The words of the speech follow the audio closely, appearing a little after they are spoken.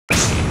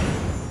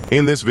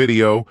In this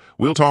video,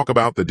 we'll talk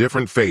about the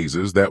different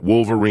phases that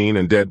Wolverine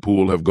and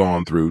Deadpool have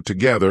gone through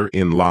together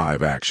in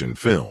live-action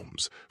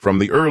films, from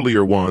the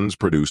earlier ones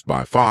produced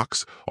by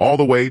Fox all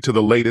the way to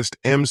the latest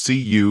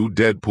MCU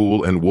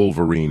Deadpool and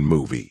Wolverine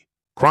movie.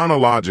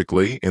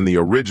 Chronologically, in the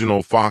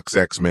original Fox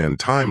X-Men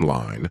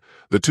timeline,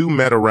 the two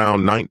met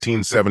around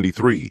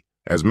 1973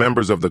 as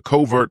members of the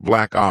covert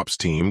Black Ops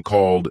team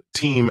called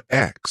Team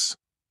X.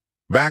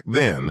 Back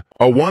then,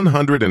 a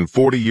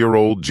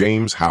 140-year-old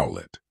James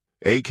Howlett,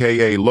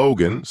 aka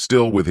Logan,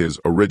 still with his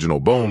original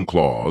bone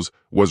claws,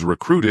 was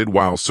recruited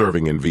while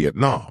serving in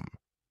Vietnam.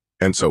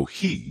 And so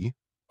he,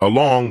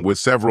 along with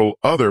several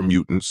other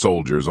mutant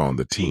soldiers on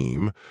the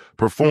team,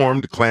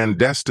 performed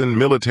clandestine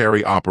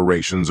military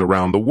operations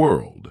around the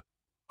world,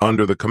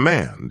 under the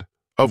command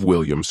of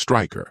William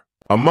Stryker.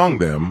 Among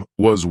them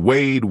was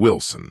Wade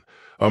Wilson,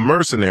 a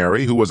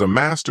mercenary who was a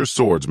master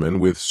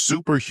swordsman with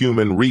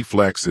superhuman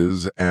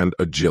reflexes and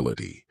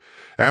agility.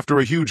 After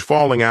a huge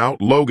falling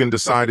out, Logan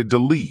decided to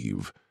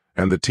leave,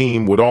 and the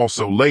team would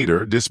also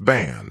later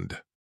disband.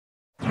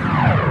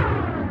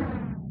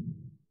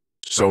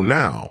 So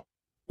now,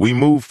 we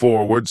move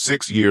forward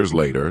 6 years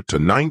later to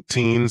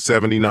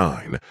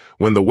 1979,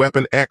 when the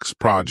Weapon X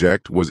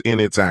project was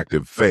in its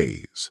active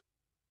phase.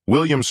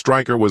 William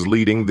Stryker was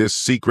leading this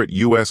secret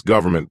U.S.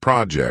 government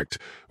project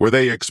where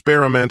they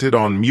experimented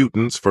on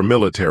mutants for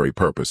military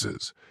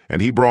purposes,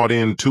 and he brought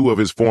in 2 of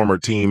his former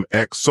Team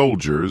X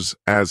soldiers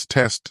as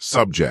test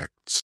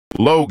subjects.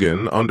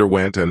 Logan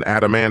underwent an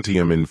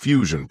adamantium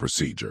infusion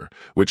procedure,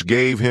 which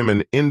gave him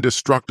an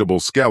indestructible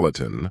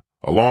skeleton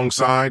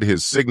alongside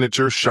his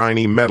signature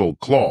shiny metal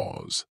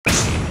claws.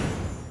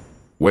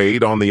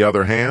 Wade, on the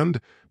other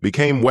hand,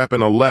 became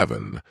Weapon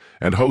 11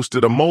 and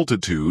hosted a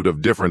multitude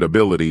of different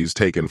abilities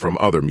taken from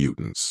other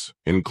mutants,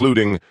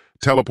 including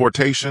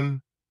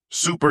teleportation,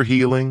 super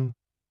healing,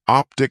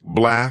 optic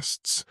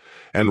blasts,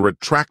 and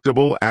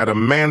retractable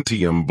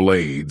adamantium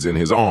blades in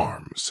his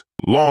arms.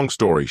 Long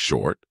story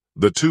short,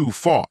 the two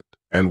fought,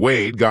 and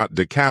Wade got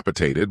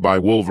decapitated by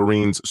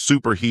Wolverine's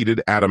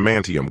superheated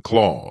adamantium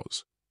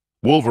claws.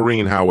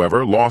 Wolverine,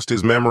 however, lost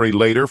his memory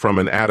later from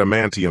an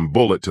adamantium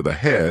bullet to the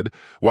head,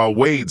 while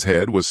Wade's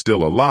head was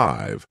still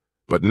alive,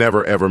 but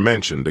never ever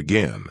mentioned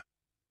again.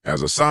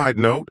 As a side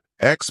note,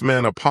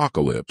 X-Men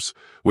Apocalypse,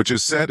 which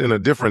is set in a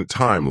different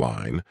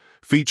timeline,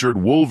 featured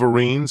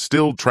Wolverine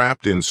still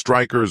trapped in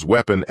Stryker's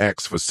Weapon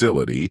X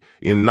facility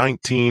in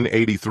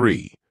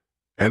 1983,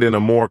 and in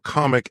a more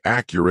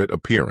comic-accurate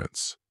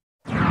appearance.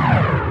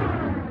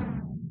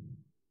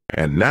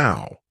 And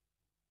now,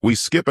 we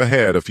skip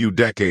ahead a few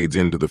decades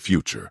into the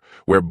future,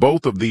 where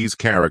both of these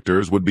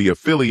characters would be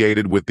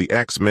affiliated with the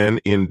X-Men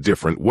in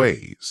different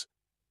ways.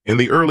 In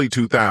the early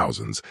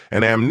 2000s,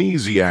 an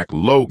amnesiac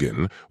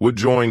Logan would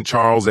join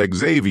Charles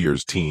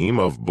Xavier's team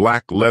of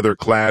black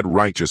leather-clad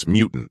righteous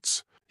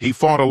mutants. He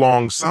fought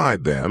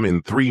alongside them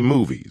in 3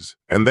 movies,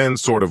 and then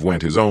sort of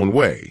went his own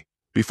way,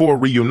 before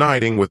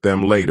reuniting with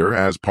them later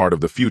as part of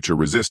the Future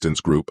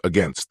Resistance Group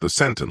against the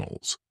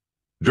Sentinels.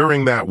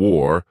 During that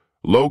war,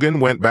 Logan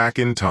went back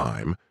in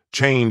time,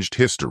 changed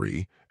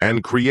history,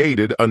 and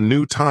created a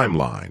new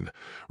timeline,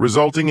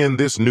 resulting in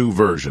this new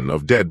version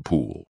of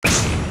Deadpool.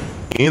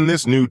 In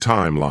this new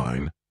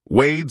timeline,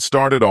 Wade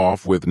started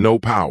off with no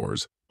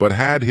powers, but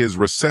had his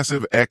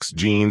recessive X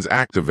genes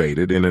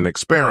activated in an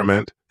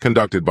experiment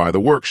conducted by the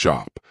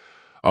Workshop,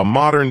 a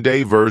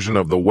modern-day version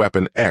of the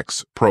Weapon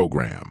X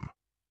program.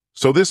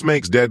 So this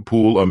makes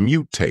Deadpool a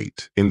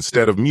mutate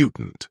instead of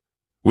mutant,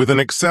 with an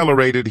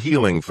accelerated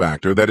healing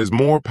factor that is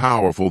more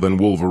powerful than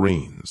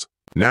Wolverine's.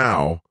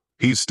 Now,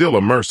 he's still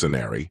a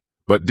mercenary,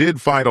 but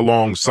did fight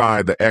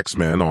alongside the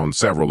X-Men on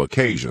several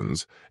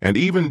occasions, and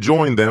even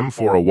joined them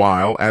for a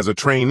while as a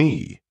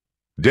trainee.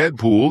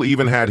 Deadpool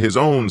even had his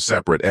own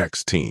separate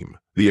X-team,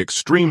 the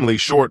extremely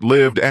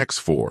short-lived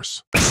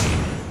X-Force.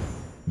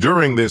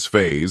 During this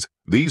phase,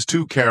 these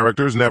two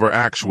characters never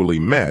actually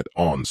met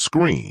on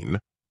screen,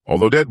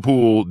 although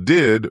Deadpool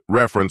did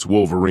reference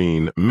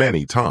Wolverine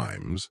many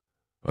times,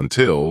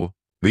 until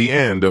the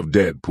end of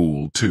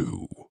Deadpool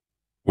 2,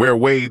 where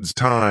Wade's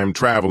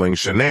time-traveling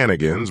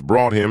shenanigans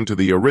brought him to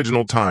the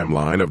original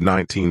timeline of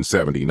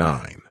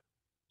 1979.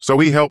 So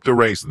he helped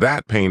erase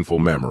that painful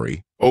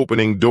memory,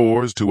 opening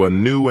doors to a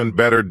new and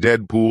better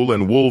Deadpool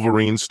and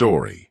Wolverine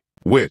story,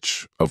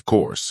 which, of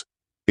course,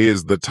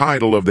 is the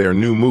title of their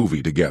new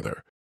movie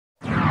together.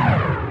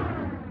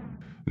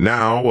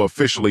 Now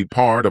officially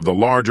part of the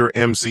larger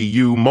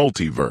MCU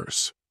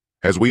multiverse.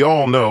 As we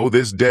all know,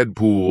 this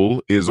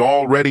Deadpool is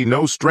already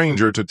no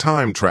stranger to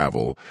time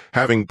travel,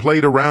 having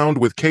played around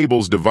with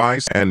Cable's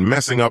device and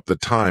messing up the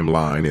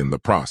timeline in the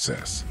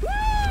process.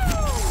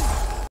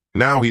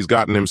 Now he's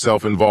gotten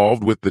himself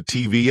involved with the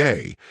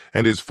TVA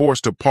and is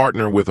forced to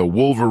partner with a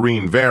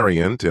Wolverine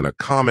variant in a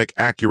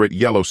comic-accurate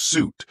yellow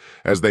suit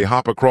as they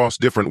hop across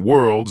different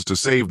worlds to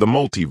save the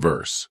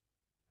multiverse.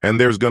 And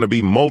there's gonna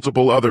be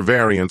multiple other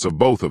variants of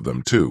both of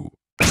them, too.